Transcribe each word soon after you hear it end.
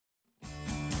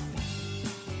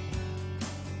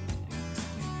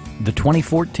The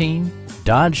 2014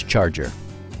 Dodge Charger.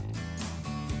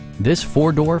 This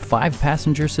four-door,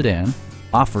 five-passenger sedan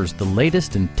offers the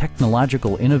latest in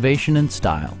technological innovation and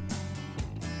style.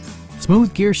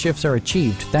 Smooth gear shifts are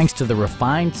achieved thanks to the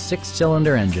refined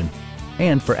six-cylinder engine.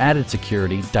 And for added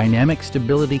security, dynamic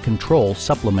stability control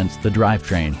supplements the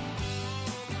drivetrain.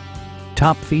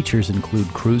 Top features include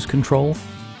cruise control,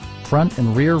 front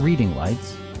and rear reading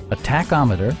lights, a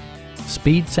tachometer,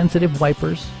 speed-sensitive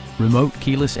wipers, remote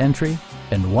keyless entry,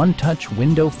 and one-touch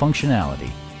window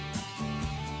functionality.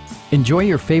 Enjoy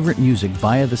your favorite music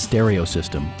via the stereo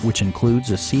system, which includes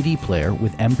a CD player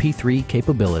with MP3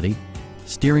 capability,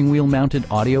 steering wheel mounted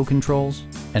audio controls,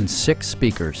 and 6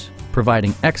 speakers,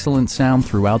 providing excellent sound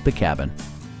throughout the cabin.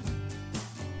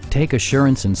 Take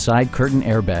assurance in side curtain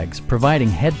airbags, providing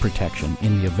head protection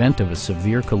in the event of a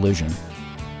severe collision.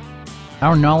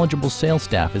 Our knowledgeable sales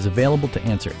staff is available to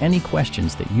answer any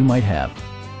questions that you might have.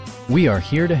 We are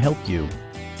here to help you.